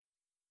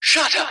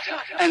Shut up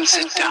and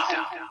sit down.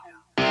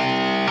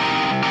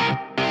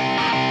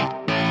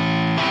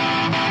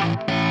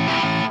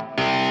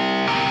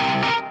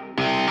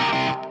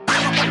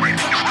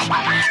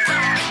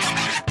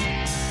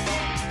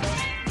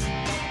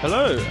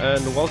 Hello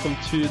and welcome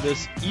to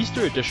this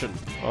Easter edition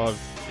of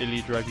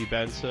Elite Rugby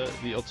Banter,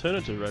 the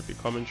alternative rugby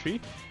commentary.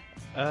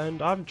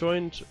 And I'm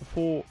joined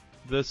for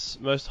this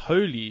most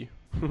holy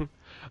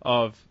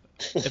of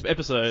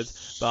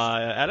episodes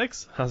by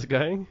Alex. How's it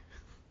going?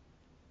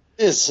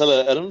 Yes,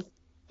 hello Adam.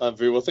 I'm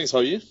very well, thanks. How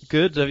are you?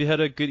 Good. Have you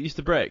had a good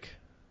Easter break?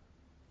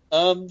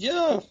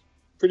 Yeah,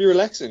 pretty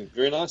relaxing.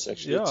 Very nice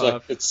actually. Yeah,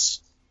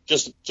 it's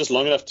just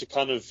long enough to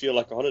kind of feel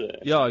like a holiday.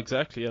 Actually. Yeah,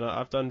 exactly. And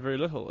I've done very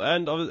little.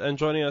 And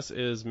joining us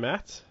is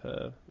Matt.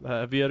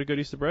 Have you had a good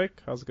Easter break?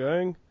 How's it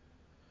going?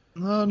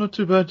 No, not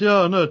too bad.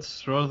 Yeah, no,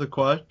 it's rather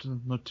quiet.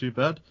 Not too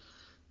bad.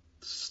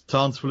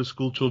 Town's full of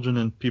school children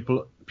and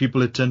people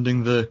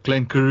attending the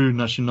Klein Karoo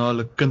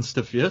Nationale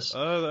Kunstefeest.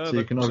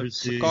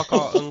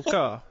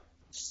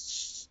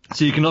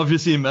 So you can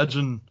obviously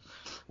imagine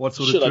what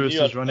sort of tourists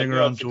is running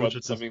around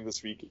Georgia. Something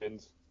this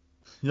weekend.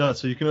 Yeah,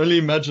 so you can only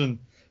imagine.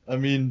 I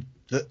mean,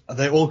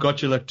 they all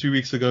got you like 2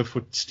 weeks ago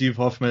for Steve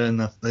Hoffman,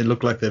 and they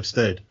look like they've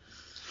stayed.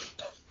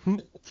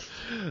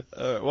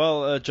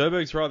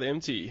 Joburg's rather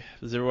empty,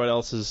 as everyone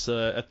else is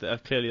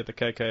clearly at the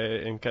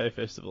KKNK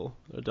festival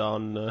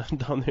down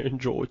there in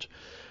George.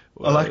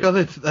 I like how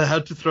they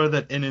had to throw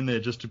that N in there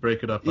just to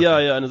break it up. Yeah,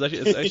 and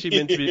it's actually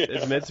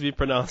meant to be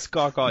pronounced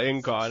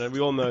KKNK, and we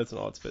all know it's an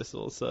arts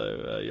festival,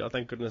 so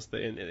thank goodness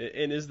the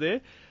N is there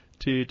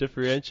to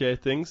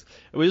differentiate things.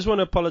 And we just want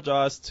to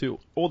apologise to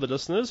all the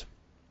listeners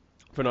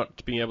for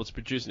not being able to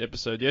produce an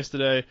episode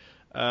yesterday.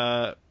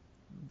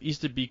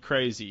 Easter be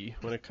crazy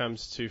when it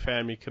comes to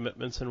family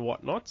commitments and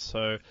whatnot,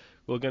 so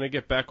we're going to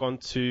get back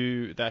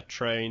onto that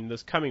train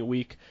this coming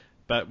week,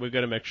 but we're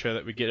going to make sure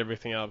that we get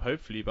everything out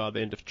hopefully by the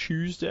end of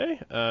Tuesday.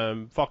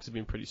 Fox has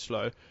been pretty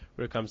slow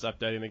when it comes to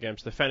updating the game,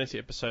 so the fantasy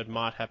episode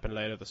might happen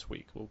later this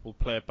week. We'll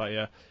play it by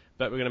ear,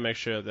 but we're going to make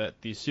sure that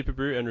the Super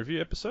Brew and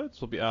review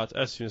episodes will be out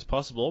as soon as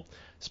possible.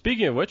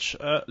 Speaking of which,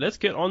 let's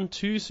get on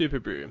to Super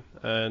Brew.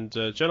 And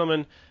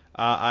gentlemen,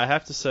 I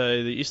have to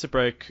say the Easter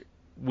break,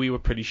 we were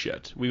pretty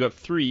shit. We got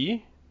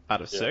 3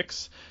 out of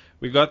 6.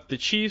 We got the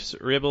Chiefs,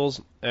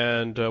 Rebels,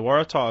 and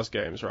Waratahs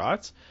games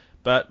right,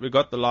 but we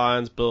got the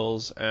Lions,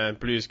 Bills, and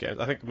Blues games.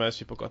 I think most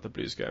people got the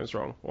Blues games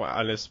wrong,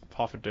 unless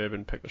half of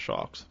Durban picked the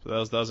Sharks.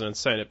 But that was an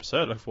insane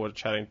episode. Looking forward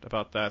to chatting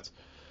about that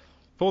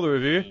for the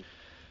review.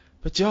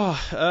 But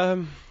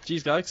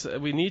geez guys,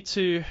 we need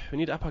to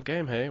up our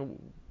game, hey?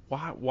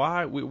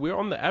 Why? We're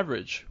on the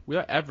average. We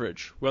are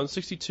average. We're on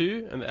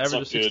 62, and the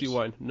average is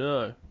 61.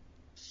 No.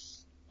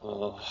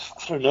 I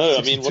don't know.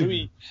 62. I mean, what do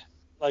we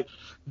like?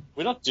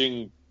 We're not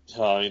doing.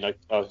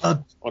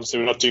 Honestly,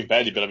 we're not doing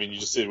badly. But I mean, you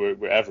just said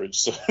we're average.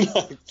 So.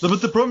 No,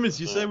 but the problem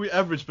is, you say we're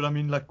average, but I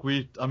mean,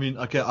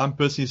 okay, I'm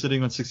personally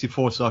sitting on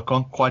 64, so I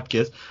can't quite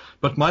guess.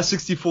 But my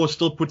 64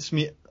 still puts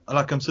me.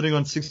 Like I'm sitting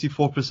on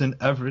 64%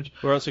 average.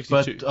 We're on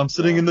 62. But I'm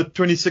sitting in the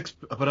 26.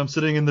 But I'm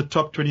sitting in the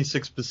top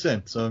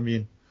 26%. So I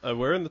mean.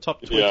 We're in the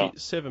top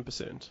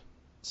 27%.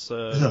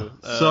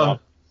 So.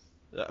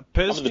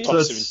 Personally, I'm in the top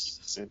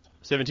 17%.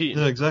 17.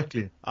 Yeah,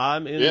 exactly.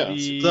 I'm in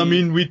the. So, I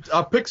mean,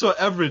 our picks are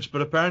average,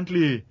 but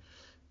apparently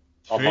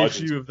very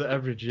few of the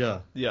average.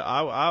 Yeah.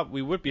 Yeah,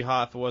 we would be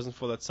high if it wasn't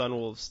for that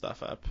Sunwolves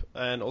stuff up,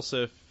 and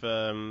also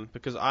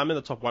because I'm in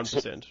the top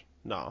 1%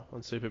 now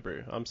on Super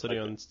Brew. I'm sitting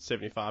on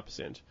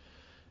 75%.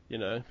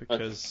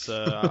 Because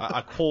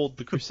I called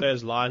the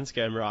Crusaders Lions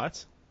game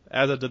right,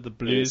 as I did the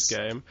Blues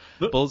game,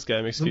 Bulls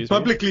game, excuse me.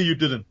 Publicly you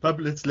didn't.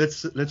 Let's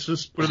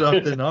just put it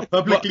out there now.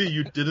 Publicly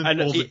you didn't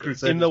call the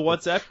Crusaders. In the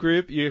WhatsApp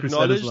group, you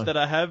acknowledged that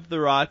I have the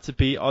right to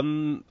be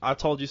on I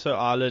Told You So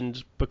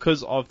Island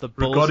because of the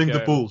Bulls regarding game.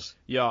 The Bulls.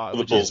 Yeah,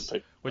 the Bulls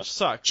pick. Which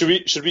sucks. Should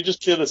we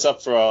just clear this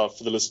up for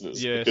the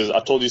listeners? Yes. Because I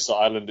Told You So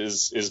Island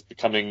is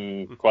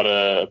becoming quite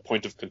a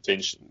point of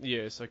contention.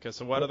 Yes. Okay.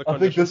 So what are the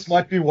conditions? I think this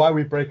might be why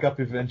we break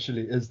up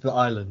eventually. Is the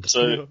island?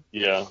 So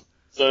yeah.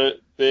 So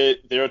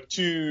there are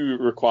 2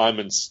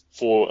 requirements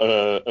for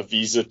a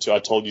visa to I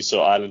Told You So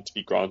Island to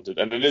be granted,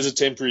 and it is a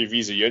temporary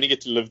visa. You only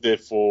get to live there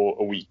for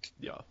a week.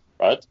 Yeah.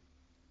 Right.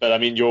 But I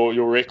mean,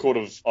 your record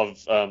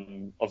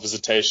of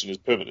visitation is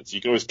permanent. So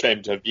you can always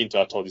claim to have been to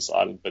I Told You So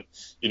Island, but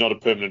you're not a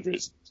permanent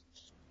resident.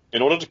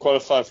 In order to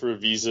qualify for a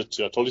visa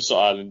to I Told You So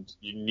Island,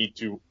 you need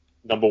to,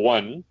 number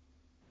 1,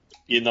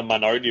 be in the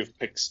minority of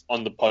picks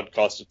on the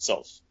podcast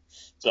itself.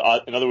 So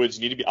in other words,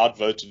 you need to be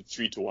outvoted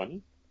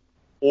 3-1,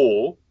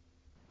 or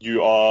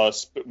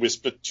we're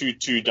split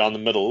 2-2 down the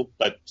middle,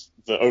 but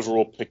the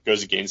overall pick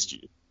goes against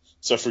you.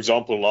 So, for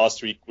example,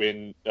 last week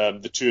when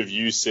the 2 of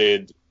you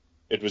said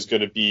it was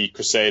going to be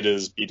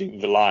Crusaders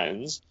beating the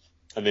Lions,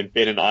 and then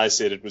Ben and I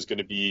said it was going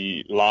to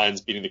be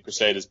Lions beating the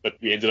Crusaders, but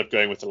we ended up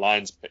going with the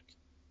Lions pick.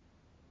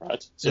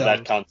 Right? So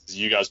that counts as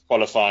you guys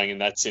qualifying in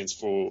that sense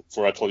for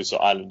I Told You So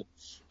Island.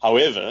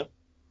 However,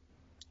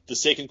 the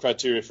second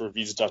criteria for a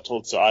visa to I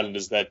Told You So Island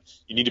is that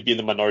you need to be in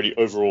the minority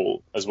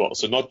overall as well.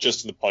 So not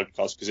just in the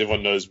podcast, because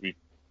everyone knows we're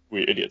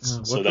idiots.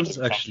 What was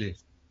actually?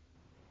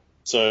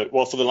 So,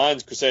 well, for the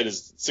Lions,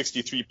 Crusaders,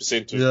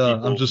 63% of Yeah,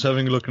 people. I'm just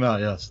having a look now.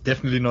 Yeah, it's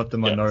definitely not the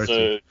minority.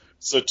 Yeah,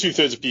 so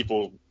 2/3 of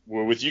people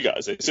were with you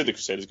guys. They said the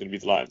Crusaders are going to be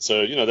the Lions.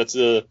 So,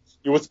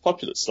 you're with the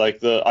populace.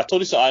 Like I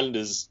told you so Island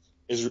is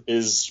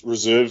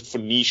reserved for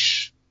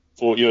niche,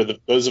 for,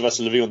 those of us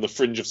living on the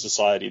fringe of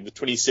society, the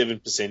 27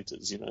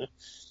 percenters,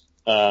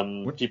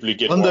 people who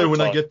get one day wild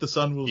when I card. get the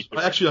Sunwolves,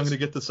 I'm going to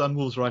get the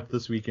Sunwolves right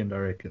this weekend, I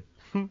reckon.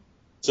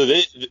 So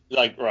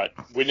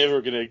we're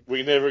never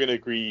gonna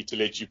agree to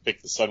let you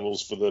pick the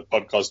Sunwolves for the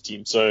podcast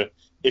team. So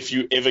if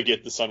you ever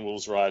get the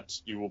Sunwolves right,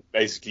 you will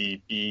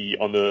basically be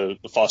on the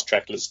fast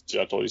track list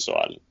to I Told You So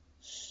Island.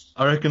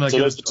 I reckon I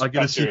get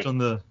a seat on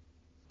the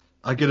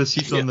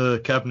Yeah. on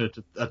the cabinet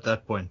at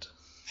that point.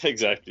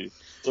 Exactly.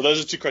 So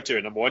those are two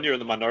criteria. Number one, you're in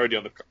the minority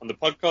on the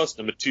podcast.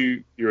 Number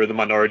two, you're in the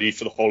minority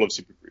for the whole of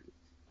Super Crew.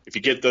 If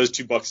you get those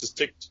two boxes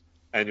ticked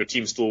and your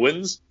team still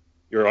wins,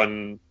 you're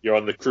on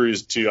the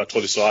cruise to I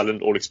Told You So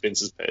Island, all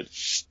expenses paid.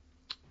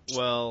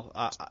 Well,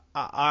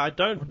 I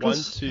don't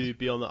want to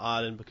be on the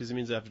island because it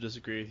means I have to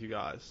disagree with you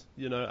guys.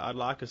 I'd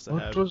like us to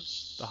have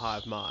the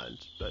hive mind,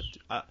 but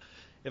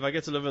if I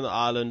get to live on the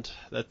island,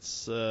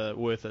 that's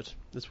worth it.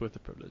 It's worth the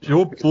privilege.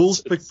 Your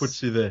Bulls pick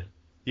puts you there.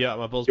 Yeah,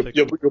 my Bulls pick.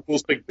 Your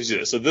Bulls pick puts you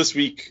there. So this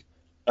week,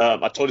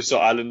 I Told You So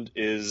Island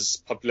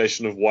is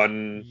population of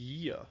one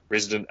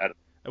resident Adam.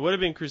 It would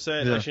have been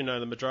Crusaders. Yeah. Actually, no,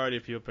 the majority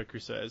of people pick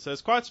Crusaders. So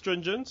it's quite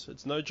stringent.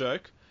 It's no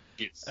joke.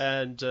 Yes.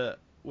 And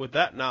with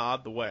that now out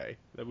of the way,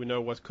 that we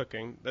know what's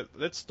cooking,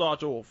 let's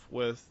start off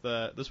with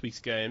this week's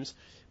games.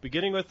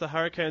 Beginning with the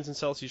Hurricanes and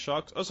Celsius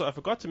Sharks. Also, I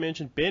forgot to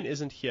mention, Ben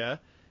isn't here.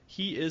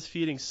 He is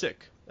feeling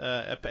sick,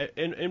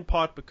 in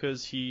part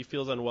because he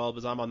feels unwell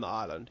because I'm on the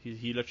island.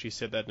 He literally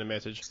said that in a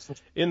message.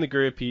 In the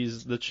group,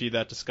 he's literally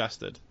that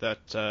disgusted that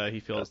he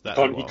feels that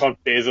unwell. He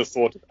can't bear the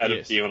thought of Adam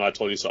Yes. being on I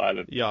Told You So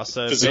Island. Yeah,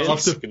 so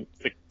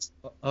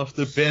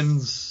After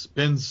Ben's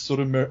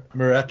sort of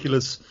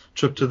miraculous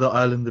trip to the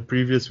island the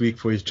previous week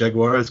for his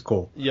Jaguars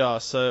call. Yeah,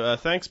 so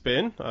thanks,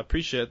 Ben. I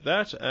appreciate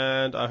that,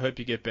 and I hope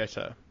you get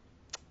better,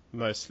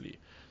 mostly.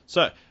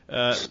 So,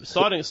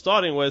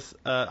 starting with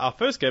our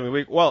first game of the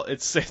week, well,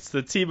 it's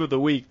the team of the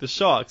week, the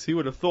Sharks. Who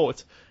would have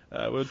thought?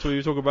 When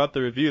we talk about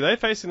the review, they're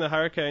facing the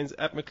Hurricanes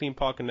at McLean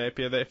Park in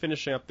Napier. They're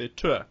finishing up their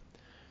tour.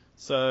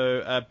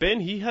 So,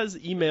 Ben, he has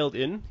emailed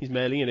in, he's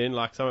mailing it in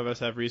like some of us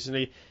have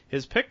recently,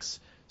 his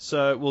picks.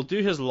 So we'll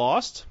do his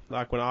last,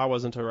 like when I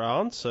wasn't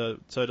around, so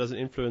it doesn't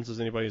influence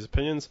anybody's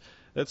opinions.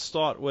 Let's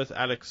start with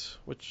Alex.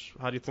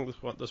 How do you think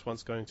this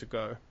one's going to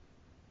go?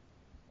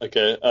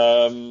 Okay.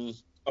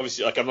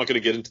 Obviously, I'm not going to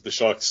get into the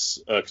Sharks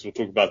because we'll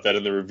talk about that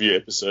in the review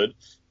episode.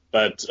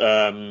 But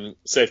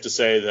safe to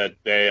say that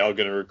they are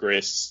going to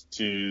regress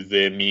to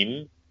their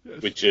mean,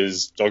 which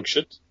is dog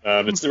shit.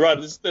 It's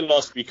the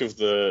last week of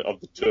the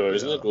tour,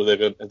 isn't it?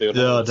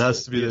 Or it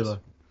has to be there.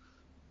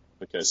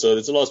 Okay, so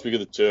it's the last week of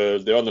the tour.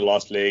 They're on the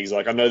last legs.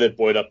 Like, I know they're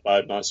buoyed up by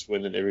a nice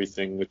win and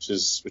everything, which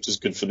is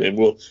good for them.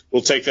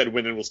 We'll take that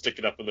win and we'll stick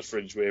it up on the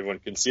fridge where everyone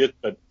can see it.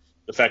 But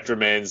the fact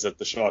remains that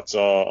the Sharks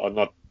are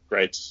not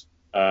great,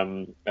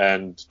 and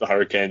the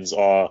Hurricanes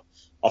are,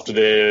 after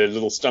their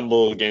little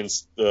stumble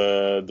against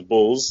the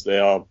Bulls, they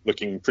are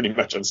looking pretty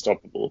much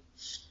unstoppable.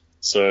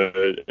 So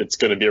it's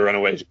going to be a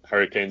runaway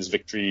Hurricanes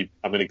victory.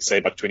 I'm going to say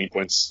about 20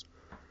 points.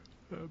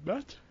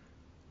 Matt?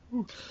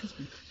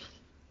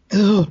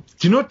 Do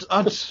you know what?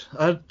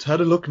 I'd had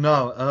a look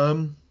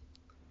now.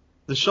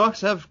 The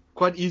Sharks have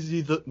quite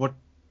easy what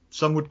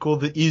some would call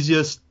the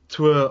easiest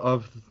tour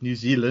of New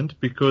Zealand,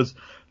 because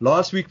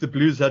last week the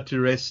Blues had to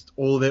rest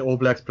all their All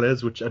Blacks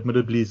players, which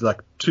admittedly is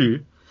like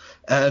 2.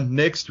 And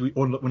next week,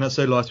 or when I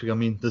say last week, I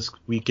mean this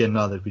weekend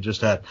now that we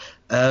just had.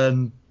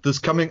 And this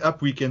coming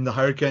up weekend, the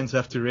Hurricanes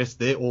have to rest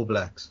their All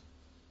Blacks.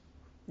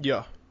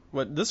 Yeah.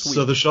 What, this week?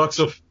 So the Sharks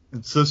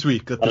it's this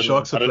week that the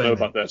Sharks are playing. I don't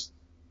know about that.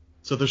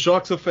 So the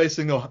Sharks are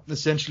facing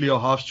essentially a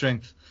half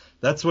strength.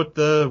 That's what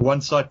the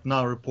one site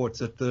now reports,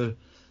 that the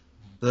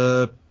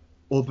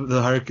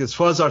Hurricanes, as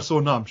far as I saw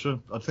now,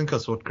 I think I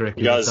saw it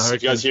correctly. If you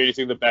guys hear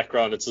anything in the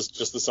background, it's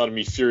just the sound of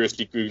me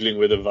furiously Googling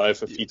whether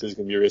Vaifa Fita is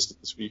going to be arrested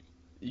this week.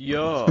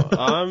 Yeah,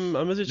 I'm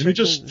busy checking. Let me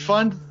just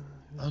find,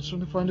 I just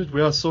want to find it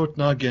where I saw it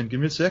now again. Give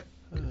me a sec.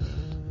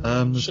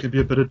 There's going to be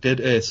a bit of dead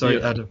air. Sorry,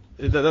 Yeah. Adam.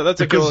 That's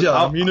Because, okay. yeah,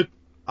 I mean it.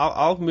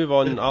 I'll move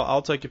on.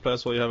 I'll take your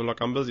place while you have a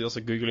look. I'm busy also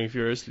Googling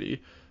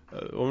furiously.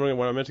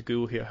 What I meant to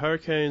Google here.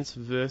 Hurricanes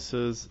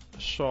versus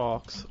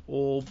Sharks.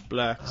 All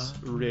Blacks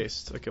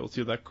rest. Okay, we'll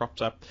see if that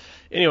crops up.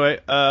 Anyway,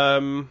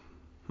 well,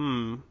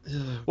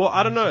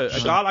 I don't know. A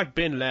guy like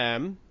Ben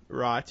Lamb,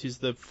 right, he's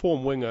the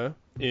form winger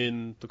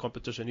in the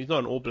competition. He's not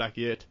an All Black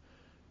yet.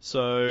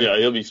 So Yeah,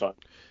 he'll be fine.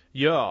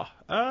 yeah.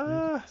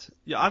 I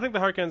think the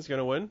Hurricanes are going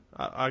to win.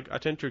 I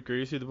tend to agree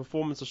with you. The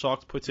performance the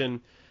Sharks put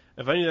in,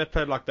 if only they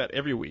played like that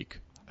every week.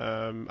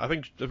 I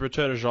think the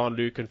return of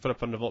Jean-Luc and Philip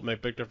van der Walt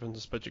made big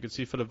differences, but you could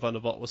see Philip van der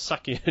Walt was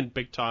sucking in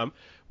big time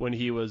when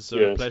he was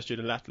replaced due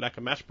to lack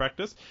of match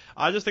practice.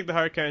 I just think the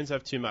Hurricanes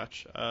have too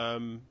much.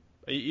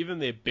 Even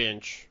their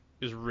bench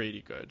is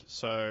really good.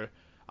 So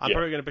I'm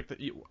probably going to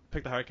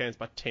pick the Hurricanes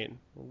by 10.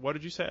 What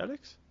did you say,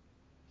 Alex?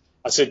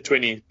 I said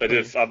 20, but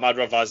if I might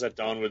revise that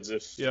downwards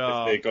if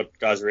they got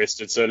guys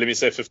arrested. So let me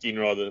say 15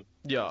 rather.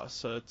 Yeah,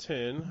 so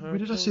 10. Where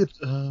did I see it?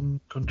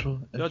 Control.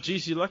 Yeah,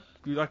 geez, you like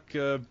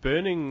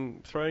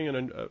throwing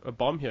in a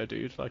bomb here,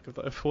 dude. Like,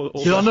 for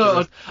all Yeah,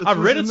 no, I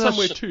read it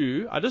somewhere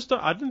too. I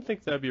didn't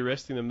think they'd be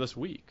arresting them this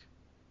week.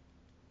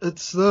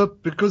 It's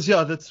because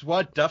that's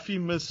why Duffy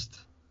missed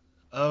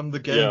the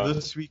game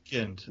this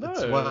weekend. No.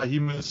 That's why he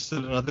missed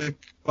it, and I think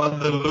by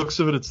the looks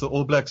of it, it's the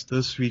All Blacks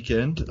this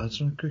weekend. I just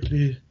want to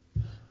quickly.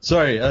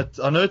 Sorry,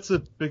 I know it's a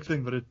big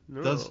thing, but it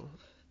does.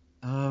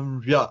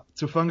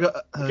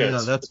 Tufunga.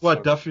 That's why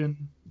Duffy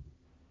and.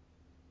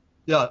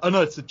 Yeah,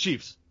 no, it's the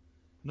Chiefs.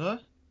 No.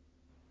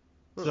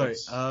 Sorry,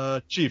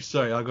 Chiefs.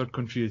 Sorry, I got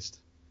confused.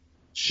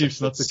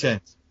 Chiefs, not the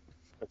Canes.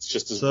 That's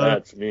just as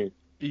bad for me.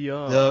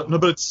 Yeah. No,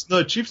 but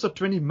Chiefs are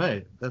 20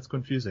 May. That's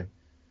confusing.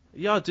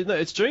 Yeah,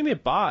 it's during their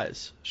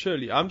buys.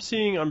 Surely, I'm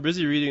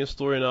busy reading a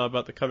story now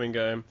about the coming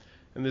game,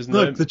 and there's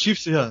no. The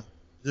Chiefs. Yeah,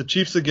 the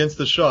Chiefs against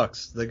the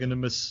Sharks. They're gonna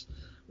miss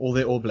all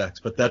their All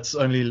Blacks, but that's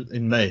only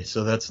in May,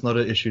 so that's not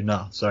an issue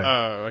now. Sorry.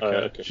 Oh,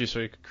 okay. Geez, so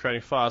you're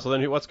creating fire. So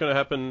then, what's going to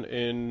happen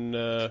in?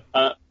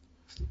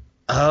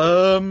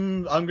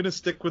 I'm going to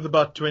stick with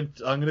about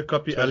 20. I'm going to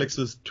copy 20.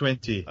 Alex's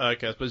 20.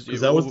 Okay, because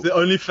that was the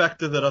only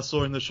factor that I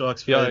saw in the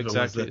Sharks' favor. Yeah,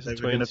 exactly. Was that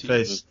they were going to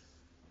face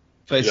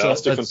I'll off.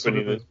 stick on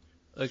 20 then.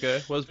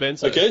 Okay, what's Ben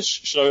saying? Okay,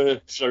 shall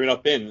I read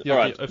out Ben? Yeah, all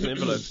right. Open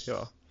envelope.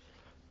 Yeah.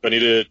 Do I need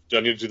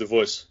to do the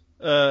voice?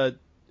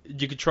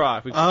 You could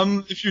try.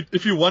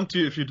 If you want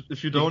to, if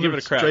you don't want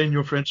to strain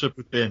your friendship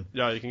with Ben.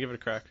 Yeah, you can give it a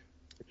crack.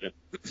 Okay.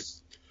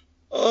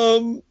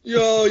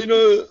 You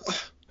know.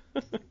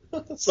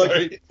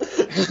 Sorry.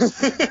 That's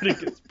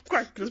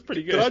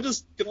pretty good.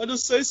 Can I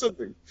just say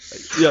something?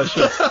 Yeah,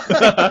 sure.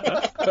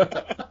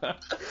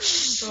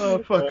 Oh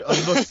fuck!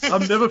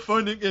 I'm never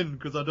phoning in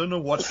because I don't know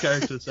what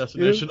character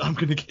assassination I'm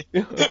gonna get.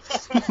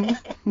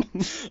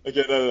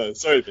 Okay, no.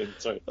 Sorry, Ben.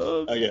 Sorry.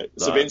 Okay,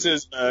 so Ben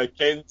says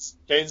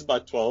Canes by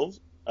 12.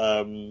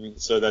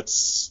 So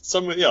that's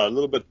somewhere, a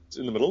little bit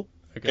in the middle.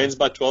 Okay. Canes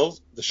by 12.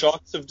 The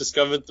Sharks have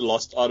discovered the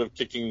lost art of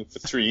kicking for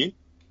 3,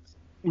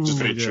 which is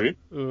very true.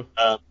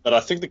 But I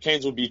think the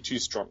Canes will be too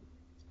strong.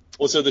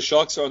 Also, the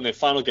Sharks are on their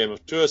final game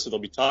of tour, so they'll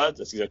be tired.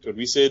 That's exactly what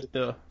we said.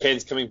 Yeah.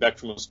 Canes coming back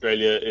from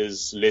Australia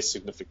is less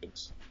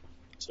significant.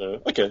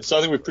 So I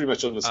think we're pretty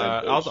much on the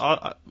same page.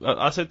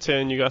 I said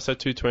 10, you guys said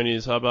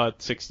 220s. How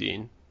about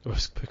 16?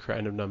 Let's pick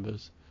random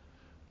numbers.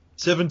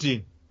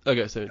 17.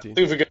 Okay, 17. I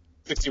think if we get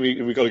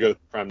 16, we got to go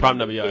prime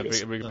number. Yeah,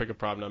 we can pick a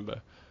prime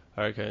number.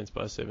 Hurricanes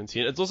by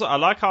 17. It's also, I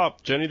like how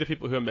generally the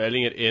people who are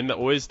mailing it in, they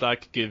always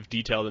give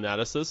detailed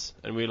analysis,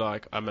 and we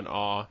I'm an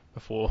R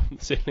before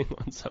settling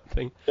on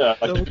something. Yeah,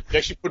 you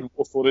actually put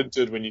more thought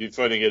into it when you're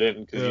phoning it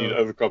in because you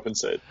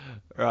overcompensate.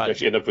 Right. You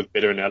actually end up with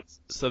better analysis.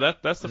 So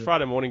that's the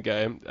Friday morning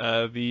game.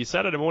 The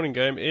Saturday morning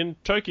game in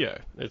Tokyo,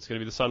 it's going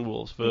to be the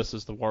Sunwolves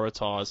versus the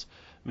Waratahs.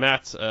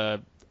 Matt, I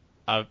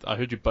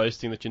heard you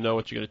boasting that you know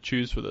what you're going to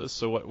choose for this.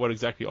 So what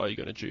exactly are you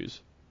going to choose?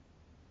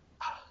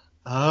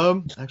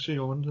 Actually,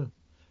 I wonder.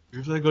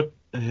 If they got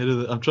ahead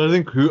of I'm trying to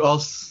think who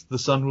else the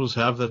Sunwolves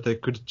have that they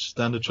could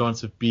stand a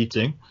chance of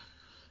beating.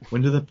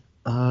 When did that?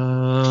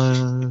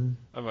 Oh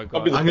my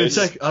god! I'm going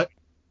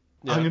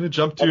to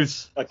jump to.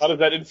 How did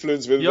that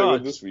influence whether they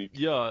win this week?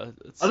 Yeah,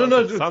 I don't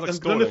know. I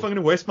don't know if I'm going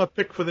to waste my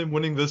pick for them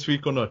winning this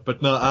week or not.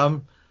 But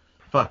no,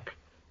 fuck.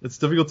 It's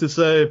difficult to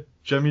say.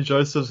 Jamie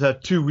Joseph's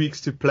had 2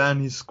 weeks to plan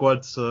his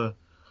squad, so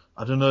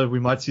I don't know. We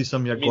might see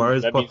some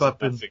Jaguares pop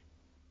up in.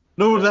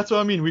 No, that's what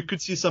I mean. We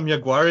could see some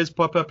Jaguares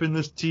pop up in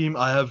this team.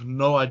 I have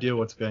no idea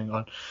what's going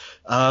on.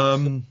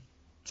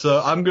 So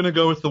I'm going to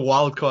go with the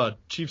wild card.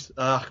 Chiefs,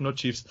 not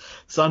Chiefs.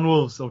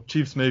 Sunwolves, or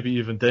Chiefs maybe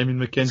even. Damien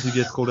McKenzie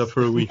gets called up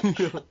for a week.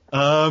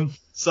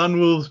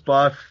 Sunwolves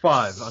by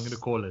 5, I'm going to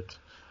call it.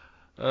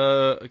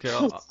 Okay,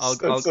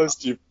 I'll so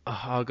stupid.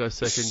 I'll go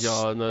second.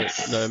 Yeah,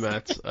 no,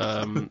 Matt.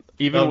 I'm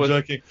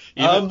joking.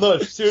 No,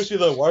 seriously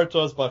though,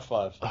 Waratahs by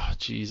 5. Oh,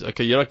 jeez.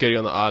 Okay, you're not getting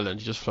on the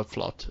island. You just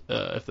flip-flopped.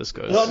 If this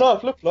goes. No,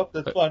 flip-flop.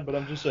 That's fine. But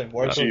I'm just saying,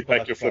 Waratahs. You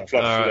pack your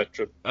flip-flops for that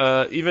trip.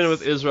 Even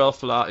with Israel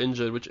Folau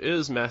injured, which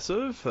is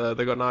massive,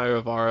 they got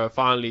Nairo Avara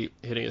finally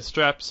hitting his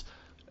straps,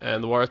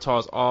 and the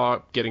Waratahs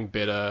are getting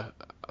better.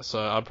 So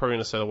I'm probably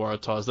going to say the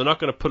Waratahs. They're not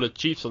going to put a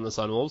Chiefs on the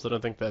Sunwolves. I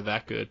don't think they're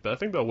that good, but I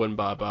think they'll win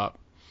by about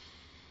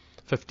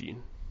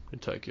 15 in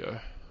Tokyo.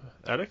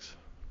 Alex?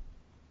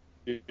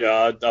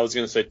 Yeah, I was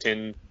going to say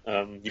 10.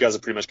 You guys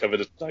have pretty much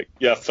covered it.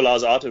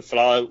 Falau's out. If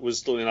Falau was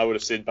still in, I would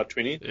have said about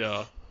 20.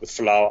 Yeah. With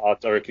Falau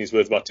out, I reckon he's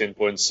worth about 10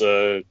 points.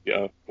 So,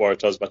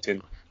 Waratahs by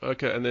 10.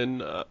 Okay, and then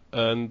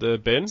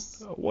Ben?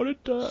 What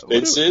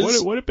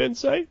did Ben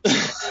say?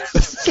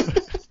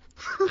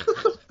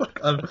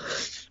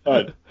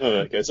 Alright,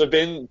 okay. So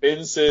Ben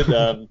said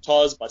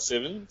Tars by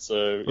 7.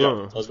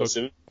 So, Tars by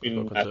 7.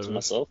 Between Matt and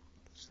myself.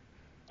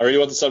 I really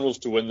want the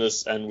Sunwolves to win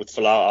this, and with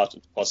Falau out,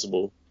 if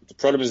possible. The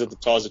problem is that the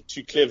Tars are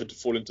too clever to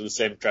fall into the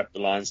same trap the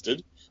Lions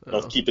did.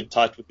 They'll keep it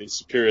tight with their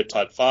superior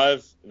tight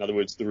 5, in other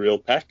words, the real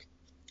pack,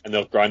 and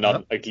they'll grind out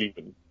an ugly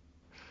win.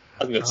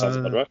 I think that sounds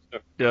about right.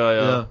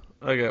 Yeah.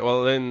 Okay,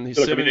 well then he's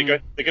Look, I 7. mean,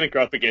 they're going to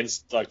go up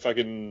against like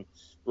fucking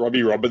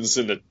Robbie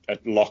Robinson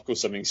at lock or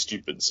something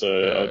stupid. So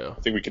Yeah.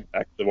 I think we can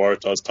back the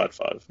Waratahs tight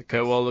 5.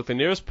 Okay, well look, the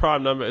nearest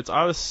prime number, it's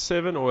either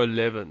 7 or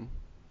 11.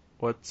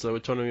 Which one are we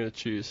going to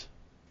choose?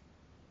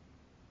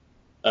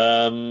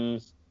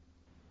 11's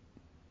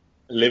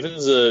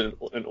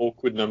an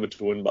awkward number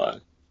to win by.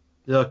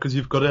 Yeah, because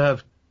you've got to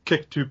have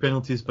kick 2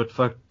 penalties, but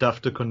fuck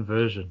duffed a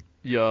conversion.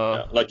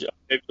 Yeah. Like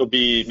maybe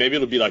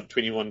it'll be like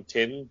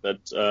 21-10, but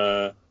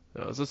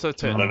Is it so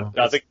 10? I don't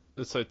know. I think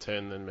It's so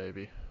 10 then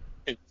maybe.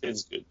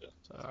 10's good.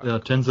 Yeah,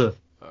 10's a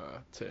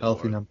 10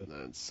 healthy alright, number.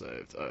 then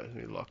saved. Let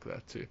me lock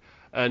that too.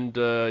 And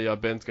yeah,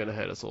 Ben's going to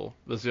hate us all.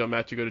 This is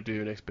Matt, you got to do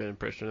your next Ben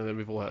impression, and then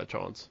we've all had a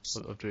chance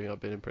of doing our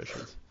Ben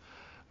impressions.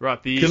 Right,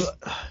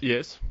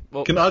 yes.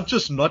 Well, Can I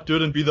just not do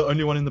it and be the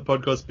only one in the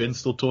podcast Ben's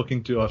still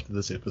talking to after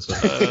this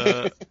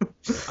episode?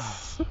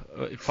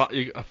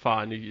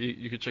 fine,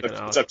 you can check it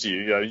out. It's up to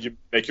you. Yeah, you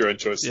make your own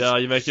choices. Yeah,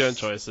 you make your own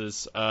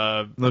choices.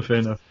 No, fair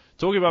enough.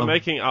 Talking about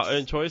making our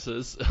own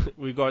choices,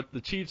 we got the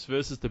Chiefs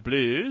versus the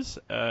Blues.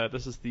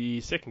 This is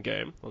the second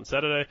game on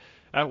Saturday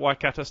at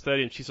Waikato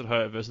Stadium. Chiefs at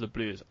home versus the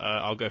Blues.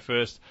 I'll go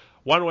first.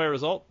 One-way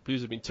result.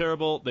 Blues have been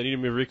terrible. They need to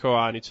move Rieko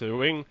Ioane to the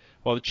wing.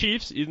 While the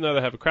Chiefs, even though they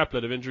have a crap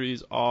load of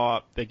injuries,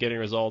 they're getting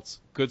results.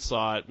 Good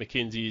side.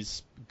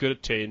 McKenzie's good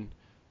at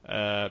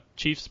 10.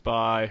 Chiefs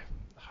by...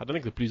 I don't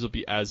think the Blues will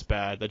be as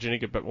bad. They're generally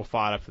get a bit more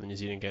fired up for the New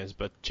Zealand games,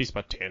 but Chiefs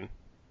by 10,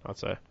 I'd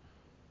say.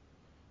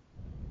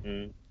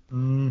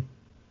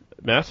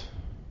 Matt?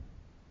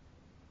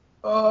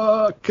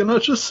 Can I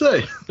just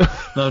say?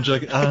 No, I'm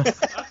joking. Yeah,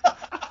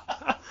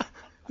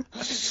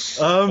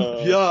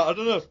 I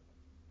don't know.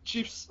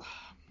 Chiefs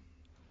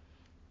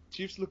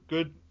look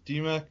good.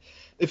 DMAC.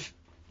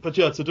 But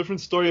yeah, it's a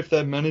different story if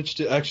they manage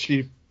to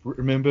actually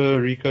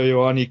remember Rieko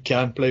Ioane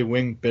can play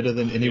wing better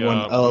than anyone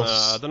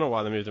else. I don't know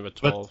why they moved him at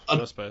 12.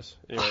 No space.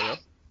 Anyway,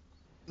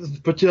 yeah.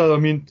 But yeah, I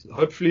mean,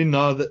 hopefully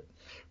now that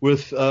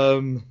with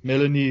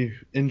Melanie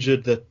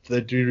injured, that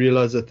they do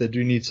realize that they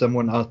do need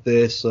someone out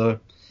there. So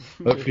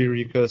hopefully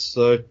Rieko.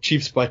 So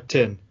Chiefs by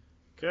 10.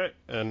 Okay,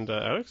 and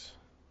Alex?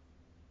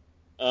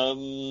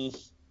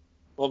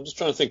 Well, I'm just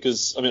trying to think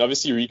because I mean,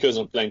 obviously Rico's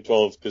not playing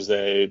 12 because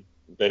they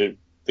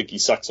think he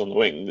sucks on the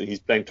wing. He's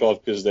playing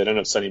 12 because they don't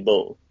have Sonny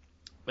Bill.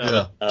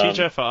 Yeah.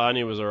 TJ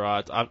Fa'ani was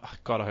alright.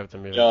 God, I hope they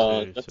move Yeah,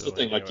 him that's to the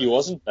thing. wing Like he anyway.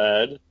 wasn't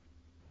bad.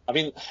 I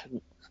mean,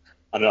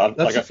 I don't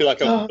know. I feel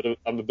like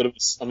I'm a bit of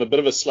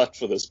a slut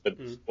for this. But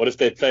what if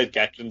they played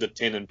Gatland at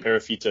 10 and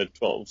Perafita at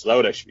 12? So that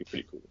would actually be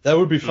pretty cool. That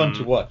would be fun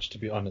to watch, to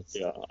be honest.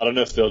 Yeah, I don't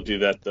know if they'll do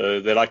that though.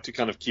 They like to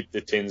kind of keep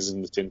their 10s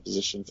in the 10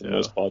 position for the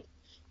most part.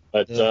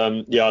 But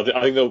I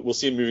think we'll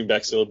see him moving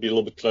back, so it'll be a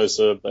little bit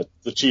closer. But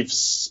the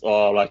Chiefs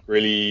are like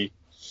really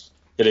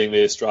hitting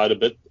their stride a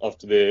bit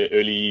after their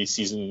early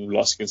season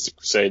loss against the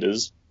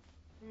Crusaders,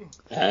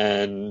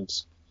 and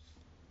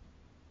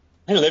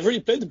they've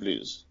already played the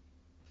Blues.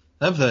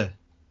 Have they?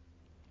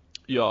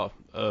 Yeah,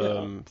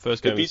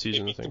 first game of the They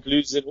season, I beat the think.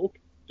 Blues in Auckland.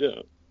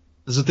 Yeah,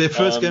 Is it their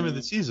first game of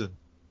the season?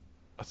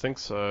 I think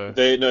so.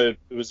 it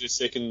was their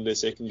second game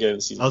of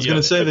the season. I was going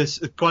to say this.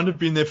 It kind of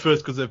been their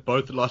first because they've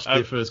both lost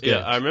their first game.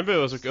 Yeah, I remember it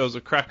was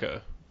a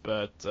cracker,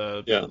 but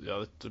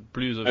the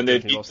Blues have and they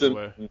definitely beat lost them.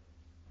 their way.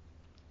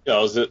 Yeah,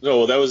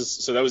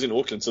 that was in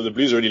Auckland. So the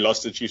Blues already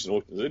lost to the Chiefs in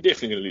Auckland. They're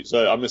definitely going to lose. So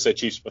I'm going to say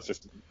Chiefs by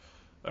 15.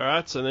 All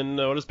right, and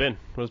then what does Ben?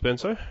 What does Ben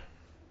say?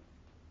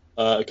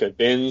 Okay,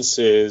 Ben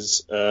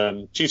says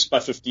Chiefs by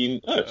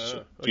 15. Chiefs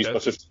okay. by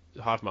 15.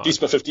 Half mark. Chiefs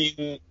by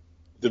 15.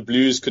 The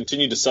Blues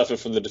continue to suffer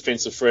from the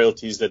defensive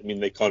frailties that mean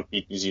they can't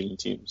beat New Zealand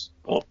teams.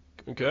 Oh,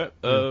 Okay.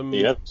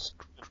 yeah.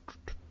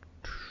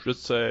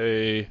 Let's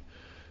say,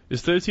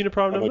 is 13 a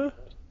prime number?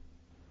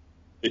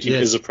 It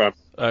is a prime.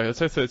 Let's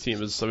say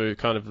 13, so we're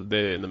kind of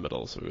there in the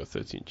middle. So we've got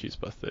 13 Chiefs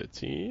by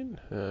 13,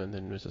 and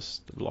then we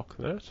just lock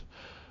that.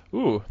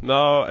 Ooh,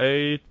 now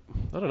I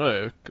don't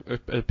know,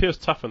 it appears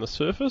tough on the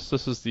surface.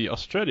 This is the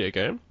Australia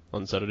game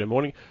on Saturday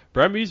morning.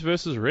 Brumbies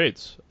versus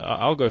Reds.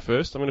 I'll go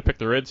first. I'm going to pick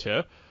the Reds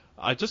here.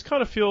 I just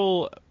kind of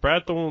feel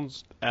Brad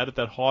Thorne's added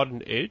that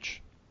hardened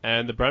edge,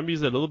 and the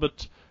Brumbies are a little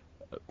bit,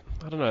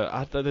 I don't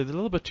know, they're a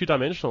little bit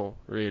two-dimensional,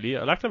 really.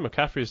 I like that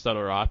McCaffrey's done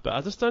alright, but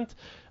I just don't.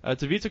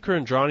 Tavita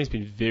Kurandrani's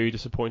been very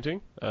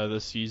disappointing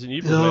this season,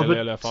 even with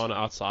Lele Fana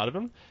outside of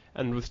him.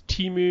 And with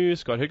Timu,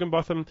 Scott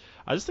Higginbotham,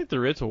 I just think the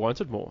Reds are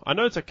wanted more. I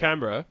know it's a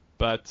Canberra,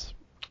 but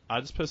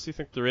I just personally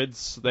think the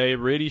Reds, they're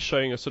really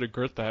showing a sort of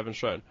grit they haven't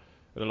shown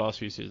in the last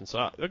few seasons.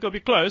 So they're going to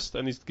be close,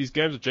 and these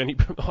games of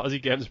Aussie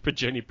games are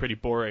generally pretty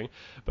boring.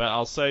 But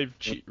I'll say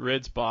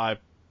Reds by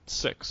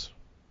 6.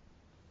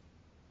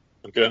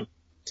 Okay.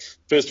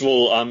 First of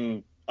all,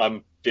 I'm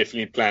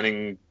definitely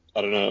planning,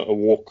 I don't know, a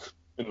walk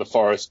in the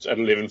forest at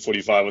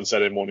 11:45 on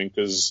Saturday morning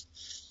because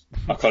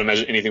I can't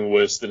imagine anything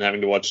worse than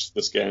having to watch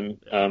this game.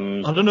 I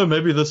don't know,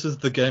 maybe this is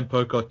the game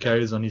Pocock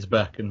carries on his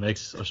back and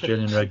makes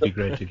Australian rugby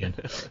great again.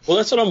 Well,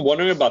 that's what I'm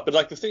wondering about. But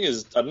like the thing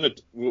is, I don't know,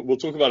 we'll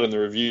talk about it in the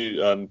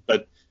review.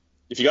 But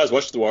if you guys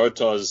watched the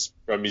Waratahs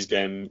Brumbies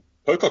game,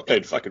 Pocock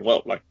played fucking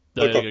well. Like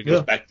Pocock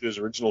goes back to his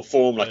original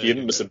form. Like, he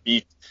didn't miss a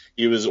beat.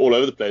 He was all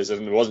over the place,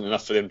 and it wasn't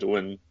enough for them to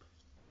win.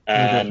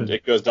 And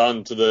it goes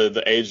down to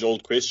the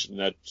age-old question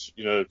that,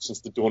 since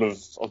the dawn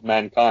of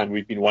mankind,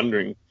 we've been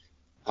wondering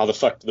how the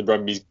fuck do the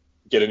Brumbies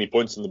get any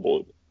points on the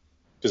board?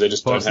 Because they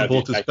just don't have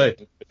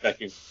the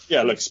attacking.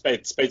 Yeah, look,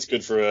 Spate's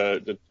good for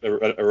a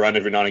run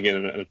every now and again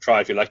and a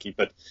try if you're lucky,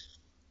 but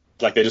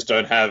like, they just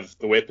don't have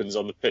the weapons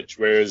on the pitch.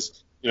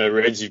 Whereas,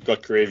 Reds, you've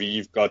got Karevi,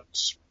 you've got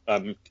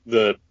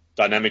the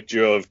dynamic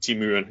duo of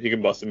Timu and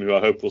Higginbotham, who I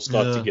hope will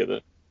start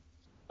together.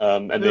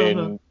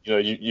 Then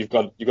you've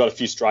got a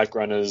few strike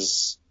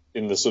runners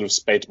in the sort of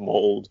Spate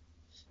mold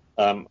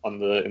in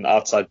the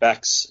outside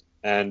backs,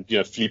 and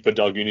Filippo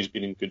Dalguni's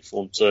been in good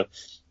form. So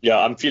yeah,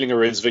 I'm feeling a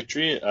Reds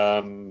victory.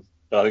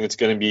 But I think it's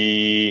going to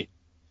be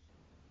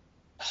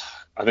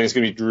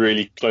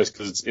really close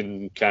because it's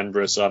in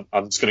Canberra. So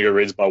I'm just going to go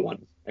Reds by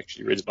 1.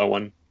 Actually, Reds by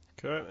 1.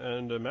 Okay,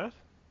 and Matt?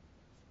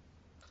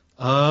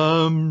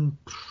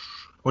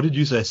 What did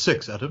you say?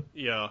 6, Adam?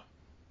 Yeah.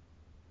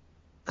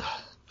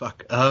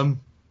 Fuck.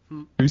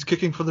 Who's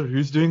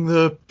doing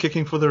the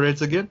kicking for the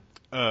Reds again?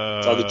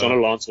 It's either John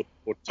Lance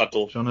or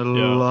Tuttle. John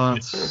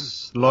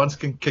Lance. Lance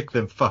can kick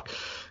them. Fuck.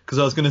 Because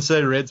I was going to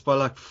say Reds by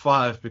like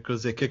 5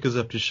 because their kicker's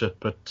up to shit,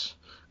 but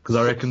because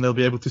I reckon they'll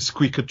be able to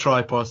squeak a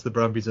try past the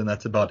Brumbies, and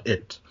that's about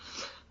it.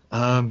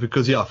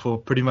 Because for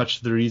pretty much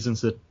the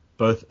reasons that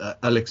both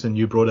Alex and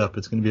you brought up,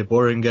 it's going to be a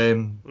boring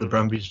game. The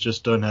Brumbies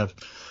just don't have.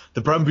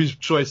 The Brumbies'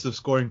 choice of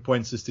scoring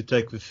points is to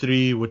take the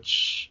 3,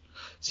 which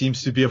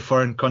seems to be a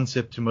foreign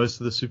concept to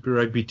most of the Super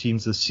Rugby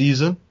teams this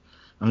season,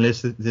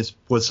 unless there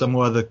was some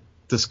other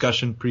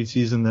discussion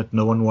pre-season that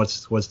no one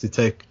wants to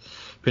take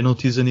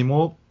penalties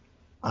anymore.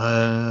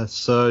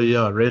 So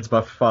yeah, Reds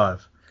by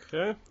 5.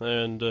 Okay,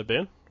 and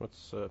Ben,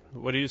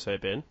 what do you say,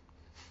 Ben?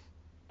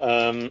 No,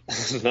 I mean,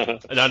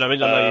 you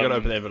got to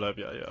open the envelope.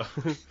 Yeah.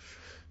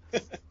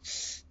 Okay,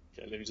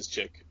 let me just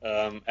check.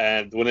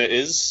 And the winner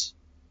is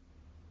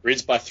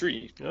Reds by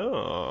 3.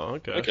 Oh,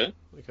 okay.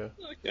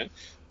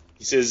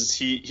 He says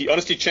he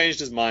honestly changed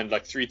his mind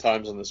like 3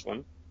 times on this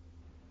one.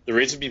 The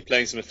Reds have been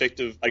playing some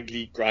effective,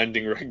 ugly,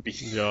 grinding rugby.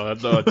 Yeah,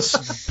 no,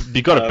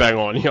 you got it bang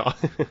on, yeah.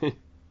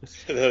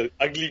 The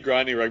ugly,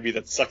 grinding rugby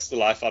that sucks the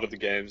life out of the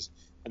games,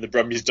 and the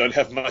Brumbies don't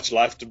have much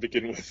life to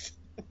begin with.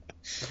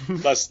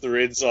 Plus, the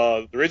Reds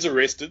are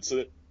rested,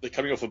 so they're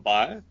coming off a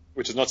bye,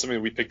 which is not something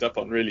that we picked up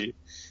on really,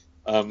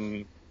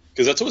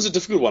 because that's always a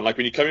difficult one. Like,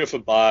 when you're coming off a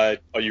bye,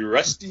 are you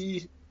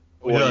rusty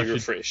or are you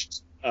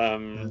refreshed?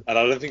 And I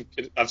don't think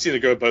I've seen it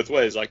go both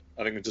ways. Like,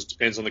 I think it just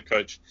depends on the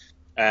coach.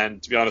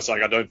 And to be honest,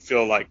 like, I don't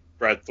feel like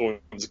Brad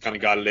Thorne's the kind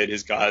of guy to let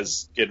his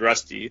guys get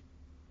rusty,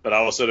 but I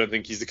also don't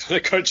think he's the kind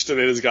of coach to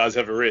let his guys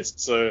have a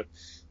rest. So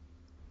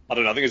I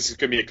don't know. I think it's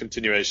going to be a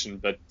continuation.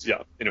 But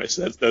yeah, anyway,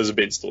 so those are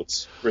Ben's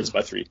thoughts. Reds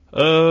by 3.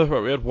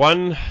 Right, we had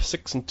 1,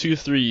 6, and 2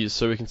 3s,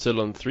 so we can settle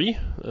on 3.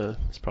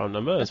 It's prime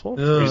number as well.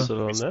 We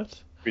settle on that.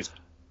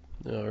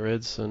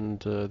 Reds,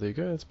 and there you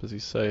go. It's busy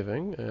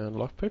saving and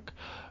lockpick.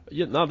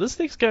 Yeah, now this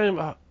next game,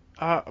 when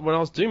I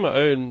was doing my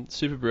own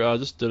Super Brew, I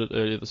just did it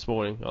earlier this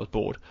morning. I was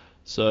bored,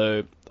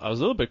 so I was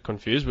a little bit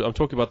confused. I'm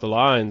talking about the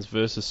Lions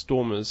versus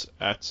Stormers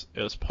at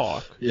Ellis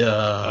Park.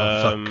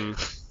 Yeah.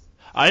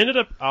 I ended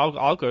up.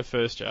 I'll go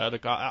first, yeah.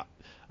 Like, I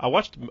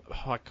watched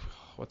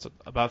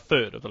about a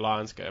third of the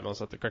Lions game. I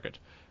was at the cricket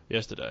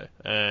yesterday,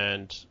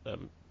 and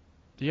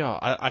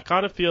I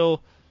kind of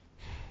feel.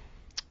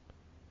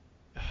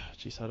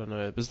 Jeez, I don't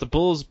know. Because the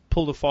Bulls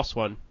pulled a Foss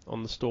one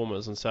on the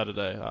Stormers on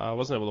Saturday. I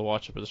wasn't able to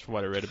watch it, but just from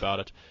what I read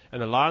about it.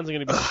 And the Lions are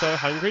going to be so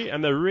hungry,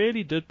 and they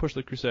really did push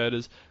the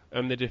Crusaders.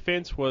 Their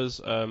defense was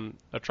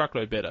a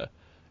truckload better,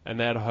 and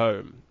they're at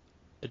home.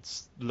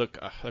 It's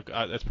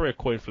probably a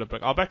coin flip.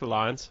 I'll back the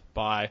Lions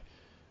by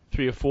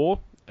 3 or 4,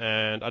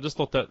 and I just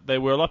thought that they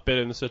were a lot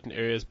better in certain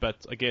areas, but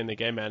again, their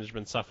game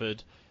management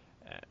suffered.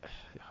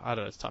 I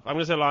don't know, it's tough. I'm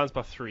going to say Lions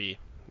by 3.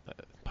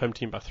 Home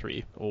team by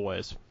 3,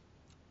 always.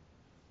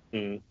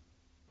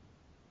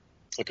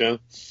 Okay.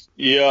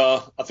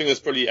 Yeah, I think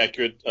that's probably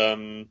accurate.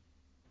 Especially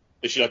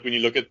like when you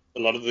look at a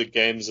lot of the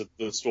games that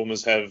the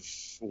Stormers have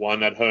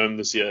won at home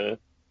this year,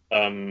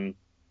 I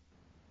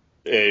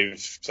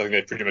think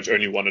they've pretty much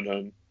only won at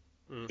home.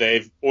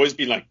 They've always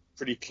been like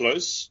pretty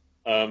close.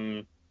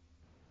 And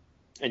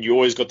you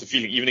always got the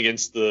feeling, even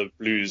against the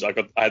Blues, I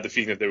had the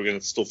feeling that they were going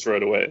to still throw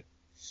it away.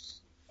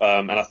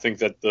 And I think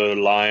that the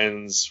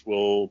Lions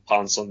will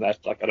pounce on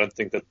that. Like, I don't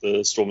think that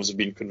the Stormers have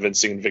been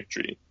convincing in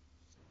victory.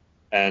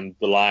 And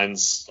the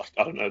Lions, like,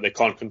 I don't know, they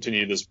can't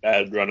continue this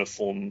bad run of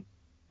form,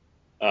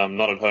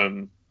 not at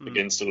home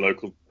against a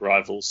local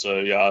rival. So,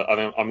 yeah,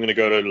 I'm going to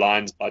go to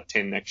Lions by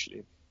 10,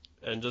 actually.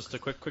 And just a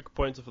quick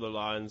pointer for the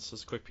Lions,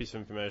 just a quick piece of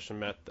information,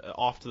 Matt.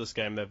 After this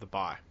game, they have the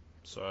bye.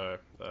 So,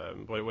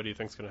 what do you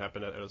think is going to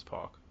happen at Ellis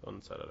Park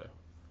on Saturday?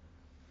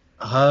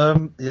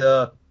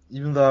 Yeah,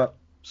 even though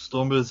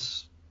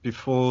Stormers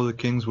before the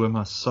Kings were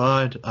my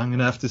side, I'm going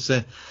to have to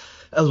say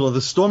as well,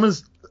 the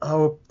Stormers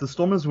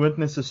weren't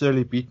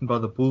necessarily beaten by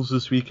the Bulls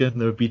this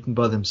weekend. They were beaten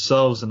by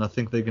themselves, and I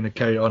think they're going to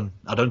carry on.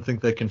 I don't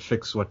think they can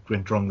fix what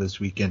went wrong this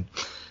weekend.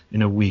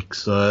 in a week.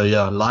 So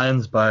yeah,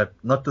 Lions by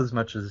not as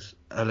much as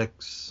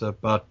Alex,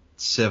 about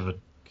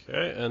 7.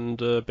 Okay, and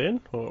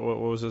Ben, what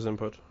was his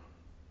input?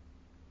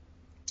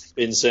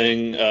 Been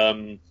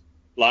saying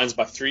Lions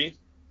by 3.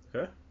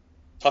 Okay.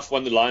 Tough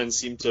one. The Lions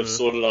seem to have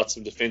sorted out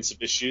some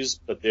defensive issues,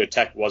 but their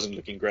attack wasn't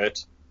looking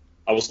great.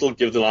 I will still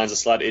give the Lions a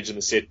slight edge in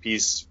the set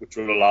piece, which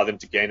will allow them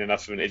to gain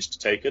enough of an edge to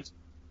take it.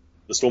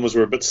 The Stormers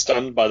were a bit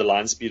stunned by the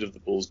line speed of the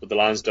Bulls, but the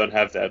Lions don't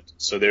have that,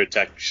 so their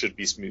attack should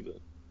be smoother.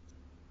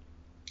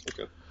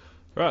 Okay.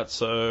 Right,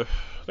 so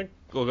I think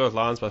we'll go with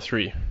Lions by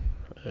 3.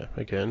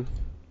 Again.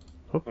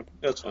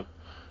 That's fine.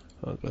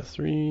 Lions by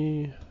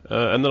 3.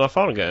 And then our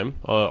final game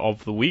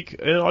of the week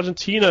in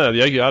Argentina, the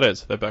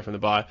Jaguares, they're back from the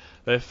bye.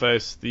 They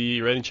face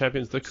the reigning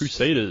champions, the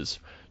Crusaders.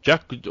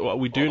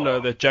 We do know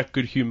that Jack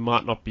Goodhue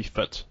might not be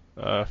fit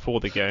for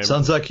the game.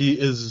 Sounds like he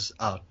is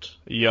out.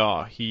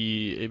 Yeah,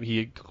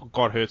 he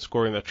got hurt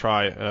scoring that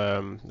try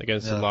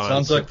against the Lions.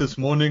 Sounds like this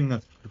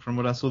morning, from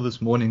what I saw this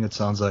morning, it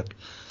sounds like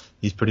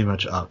he's pretty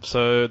much out.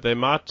 So they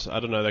might, I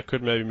don't know, they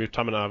could maybe move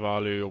Tamina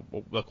Avalu,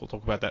 or we'll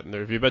talk about that in the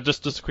review. But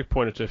just a quick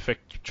pointer to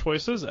affect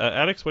choices.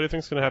 Alex, what do you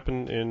think is going to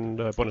happen in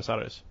Buenos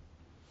Aires?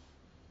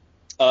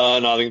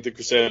 No, I think the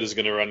Crusaders are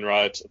going to run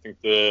right. I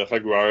think the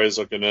Jaguares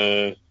are going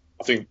to.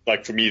 I think,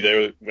 like for me,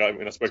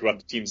 when I spoke about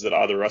the teams that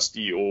are either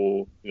rusty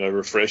or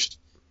refreshed,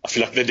 I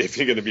feel like they're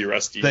definitely going to be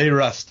rusty. They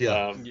rust,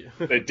 yeah.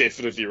 They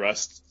definitely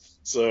rust.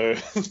 So I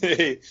think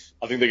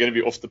they're going to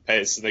be off the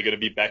pace, and they're going to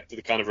be back to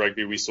the kind of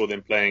rugby we saw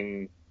them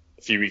playing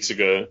a few weeks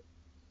ago,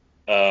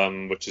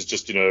 which is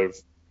just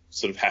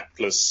sort of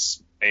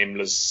hapless,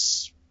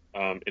 aimless,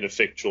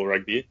 ineffectual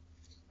rugby.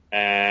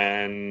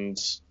 And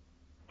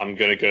I'm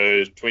going to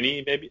go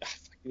 20, maybe.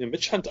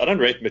 Mitch Hunt. I don't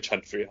rate Mitch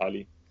Hunt very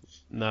highly.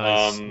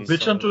 Nice.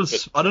 Mitch Hunt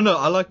was, I don't know,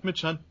 I like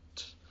Mitch Hunt.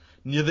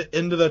 Near the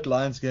end of that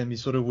Lions game, he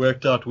sort of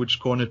worked out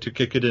which corner to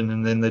kick it in,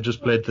 and then they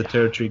just played the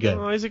territory game.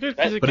 Oh, he's a good.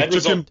 But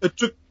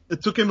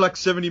it took him like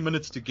 70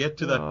 minutes to get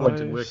to that point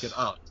and work it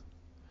out.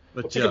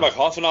 But it took him like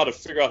half an hour to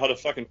figure out how to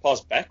fucking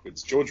pass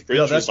backwards. George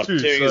Bridge was like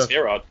tearing his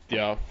hair out.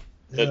 Yeah.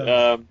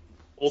 But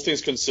all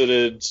things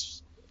considered,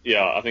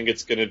 I think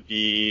it's going to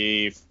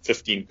be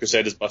 15.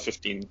 Crusaders by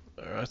 15.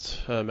 All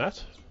right,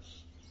 Matt.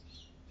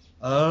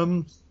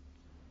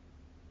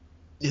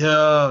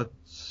 Yeah,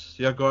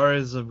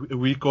 Jaguares a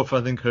week off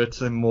I think hurts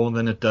them more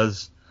than it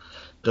does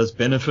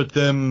benefit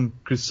them.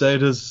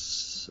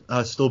 Crusaders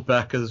are still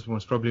back as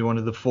was probably one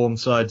of the form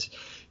sides,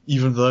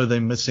 even though they're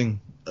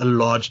missing a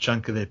large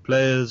chunk of their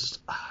players.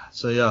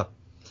 So yeah,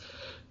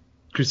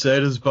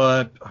 Crusaders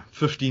by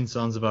 15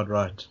 sounds about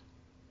right.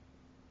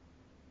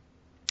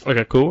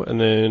 Okay, cool. And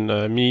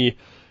then me,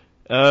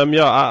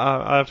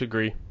 I have to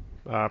agree.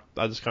 I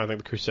just kind of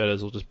think the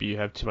Crusaders will just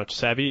have too much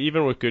savvy.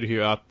 Even with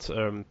Goodhue out,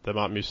 they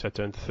might move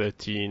Seto into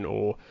 13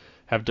 or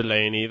have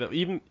Delaney.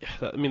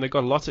 They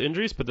got lots of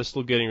injuries, but they're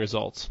still getting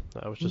results.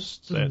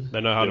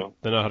 They know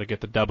how to get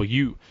the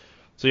W.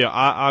 So yeah,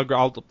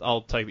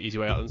 I'll take the easy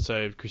way out and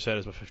say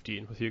Crusaders by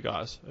 15 with you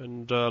guys.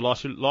 And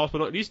last but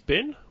not least,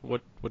 Ben,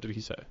 what did he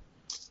say?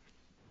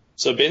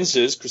 So Ben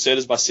says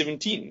Crusaders by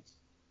 17.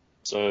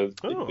 So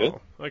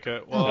okay.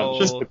 Well,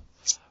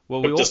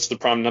 we'll just the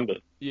prime number.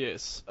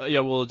 Yes.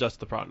 We'll adjust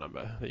the prime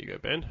number. There you go,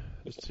 Ben.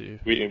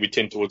 We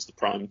tend towards the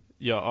prime.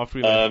 Yeah, after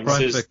we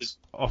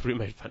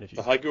made fun of you.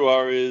 The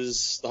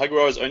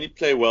Jaguares only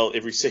play well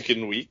every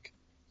second week.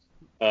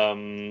 I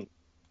don't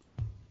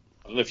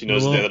know if you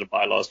noticed they had a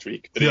bye last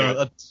week.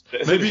 But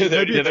maybe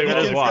they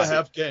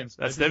have games.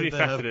 That's definitely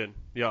factored in.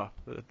 Yeah,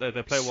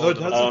 they play well. So it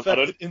hasn't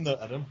factored in though,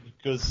 Adam,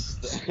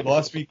 because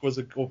last week was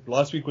a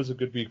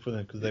good week for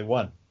them because they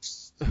won.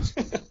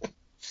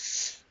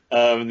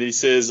 He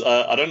says,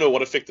 I don't know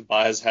what effect the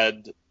bye has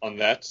had on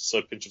that,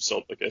 so pinch of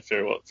salt. Okay,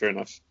 fair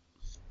enough.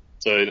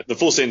 So the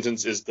full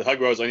sentence is, the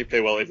Jaguares only play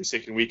well every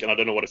second week, and I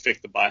don't know what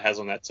effect the bye has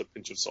on that, so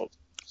pinch of salt.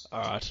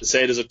 All right. The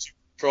Crusaders are too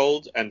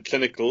controlled and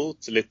clinical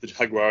to let the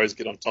Jaguares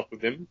get on top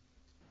of them.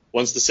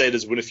 Once the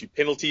Crusaders win a few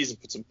penalties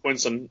and put some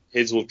points on,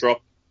 heads will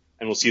drop,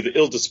 and we'll see the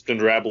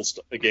ill-disciplined rabble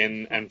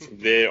again, and from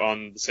there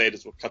on, the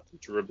Crusaders will cut them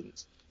to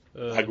ribbons.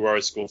 The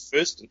Jaguares score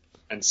first,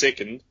 and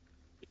second,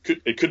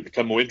 it could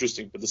become more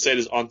interesting, but the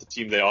Crusaders aren't the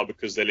team they are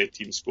because they let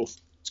teams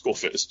score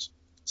first.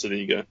 So there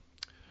you go.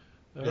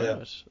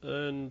 Alright,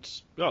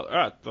 and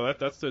alright,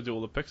 that's to do all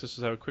the picks. Let's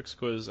just have a quick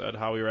quiz at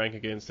how we rank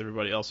against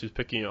everybody else who's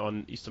picking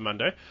on Easter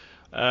Monday.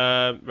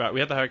 Right, we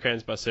had the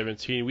Hurricanes by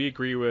 17. We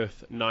agree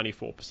with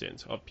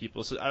 94% of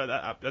people. So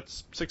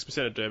that's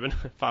 6% at Durban,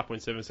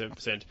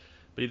 5.77%.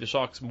 Believe the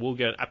Sharks will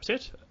get an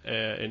upset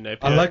in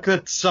Napier. I like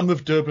that some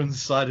of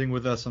Durban's siding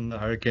with us on the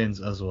Hurricanes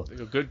as well.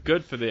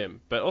 Good for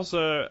them. But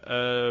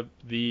also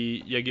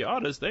the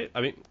Jaguares, the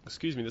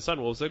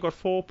Sunwolves, they've got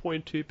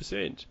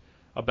 4.2%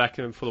 are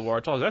backing them for the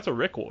Waratahs. That's a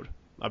record,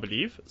 I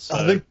believe. So.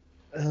 I think,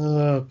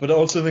 but I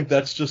also think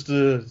that's just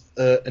an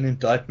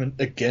indictment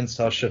against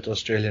how shit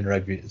Australian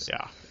rugby is.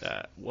 Yeah.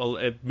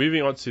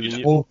 Moving on to the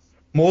new.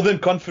 More than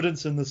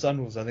confidence in the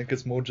Sunwolves, I think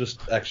it's more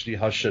just actually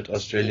how shit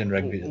Australian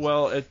rugby is.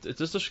 Well, it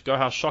just to show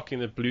how shocking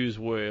the Blues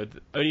were.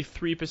 Only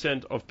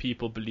 3% of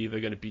people believe they're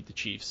going to beat the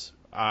Chiefs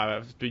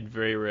It's been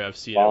very rare I've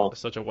seen Wow.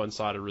 such a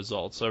one-sided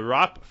result. So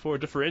ripe for a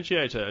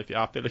differentiator if you're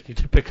out there looking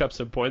to pick up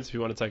some points if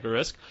you want to take a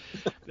risk.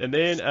 And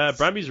then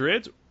Brumbies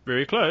Reds,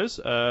 very close.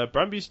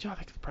 Brumbies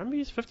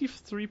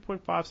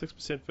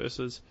 53.56%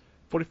 versus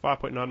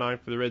 45.99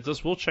 for the Reds.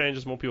 This will change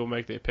as more people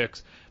make their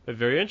picks, but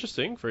very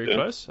interesting, very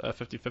close.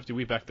 50-50.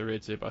 We backed the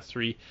Reds there by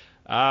 3.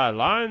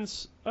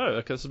 Lions. Oh,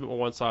 okay, this is a bit more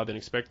one-sided than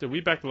expected.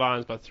 We backed the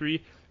Lions by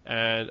 3.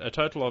 And a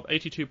total of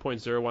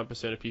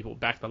 82.01% of people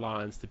backed the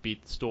Lions to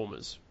beat the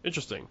Stormers.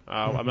 Interesting.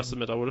 I must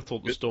admit, I would have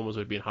thought the Stormers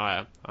would have been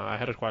higher. I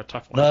had it quite a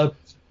tough one. No,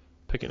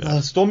 picking it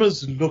up.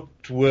 Stormers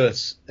looked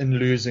worse in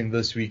losing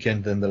this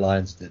weekend than the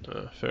Lions did.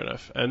 Fair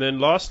enough. And then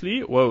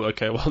lastly,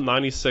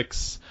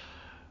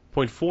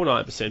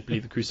 96.49%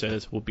 believe the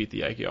Crusaders will beat the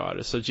Yankee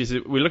Riders. So, geez,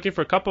 we're looking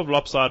for a couple of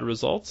lopsided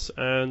results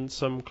and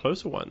some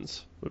closer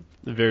ones.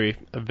 Very,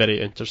 very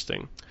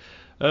interesting.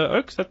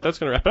 Oaks, that's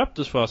going to wrap it up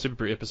just for our Super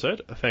Pre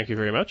episode. Thank you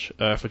very much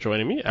for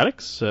joining me.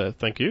 Alex,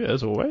 thank you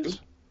as always.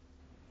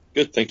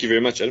 Good. Thank you very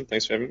much, Adam.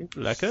 Thanks for having me.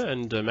 Lekker.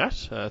 And Matt,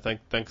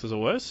 thanks as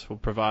always for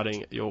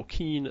providing your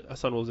keen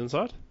Sunwolves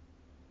insight.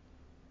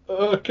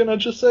 Can I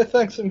just say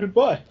thanks and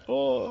goodbye?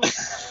 Oh,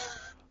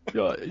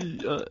 yeah,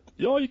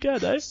 you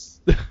can, eh?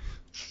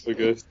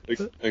 Okay.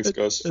 Thanks,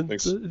 guys. And,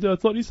 Thanks.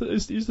 it's not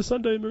Easter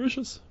Sunday in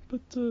Mauritius,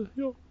 but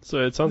yeah.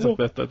 So it sounds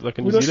like that like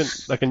a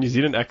New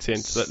Zealand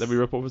accent that we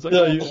rip off. It's like,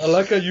 I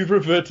like how you've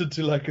reverted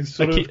to like a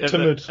sort of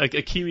timid,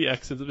 a Kiwi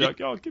accent. It'd be like,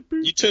 get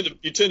booed. You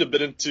turned a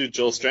bit into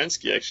Joel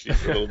Stransky actually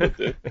for a little bit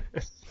there.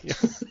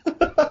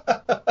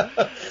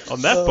 On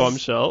that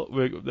bombshell,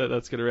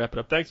 that's going to wrap it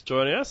up. Thanks for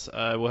joining us.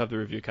 We'll have the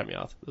review coming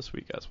out this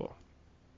week as well.